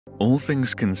All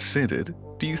things considered,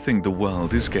 do you think the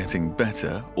world is getting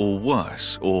better or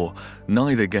worse, or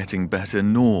neither getting better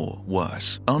nor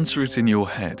worse? Answer it in your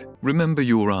head. Remember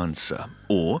your answer,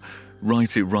 or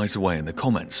write it right away in the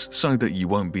comments so that you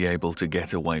won't be able to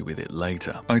get away with it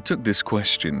later. I took this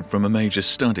question from a major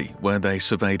study where they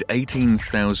surveyed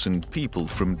 18,000 people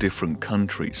from different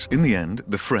countries. In the end,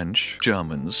 the French,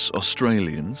 Germans,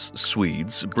 Australians,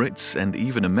 Swedes, Brits, and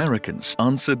even Americans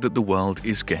answered that the world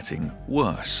is getting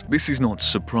worse. This is not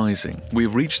surprising.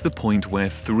 We've reached the point where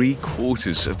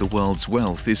 3/4 of the world's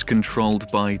wealth is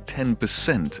controlled by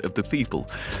 10% of the people.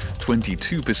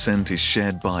 22% is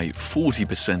shared by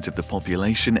 40% of the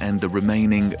population, and the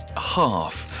remaining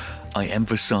half, I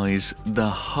emphasize the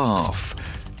half,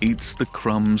 eats the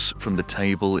crumbs from the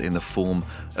table in the form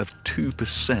of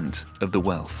 2% of the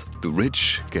wealth. The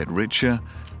rich get richer,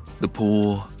 the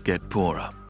poor get poorer.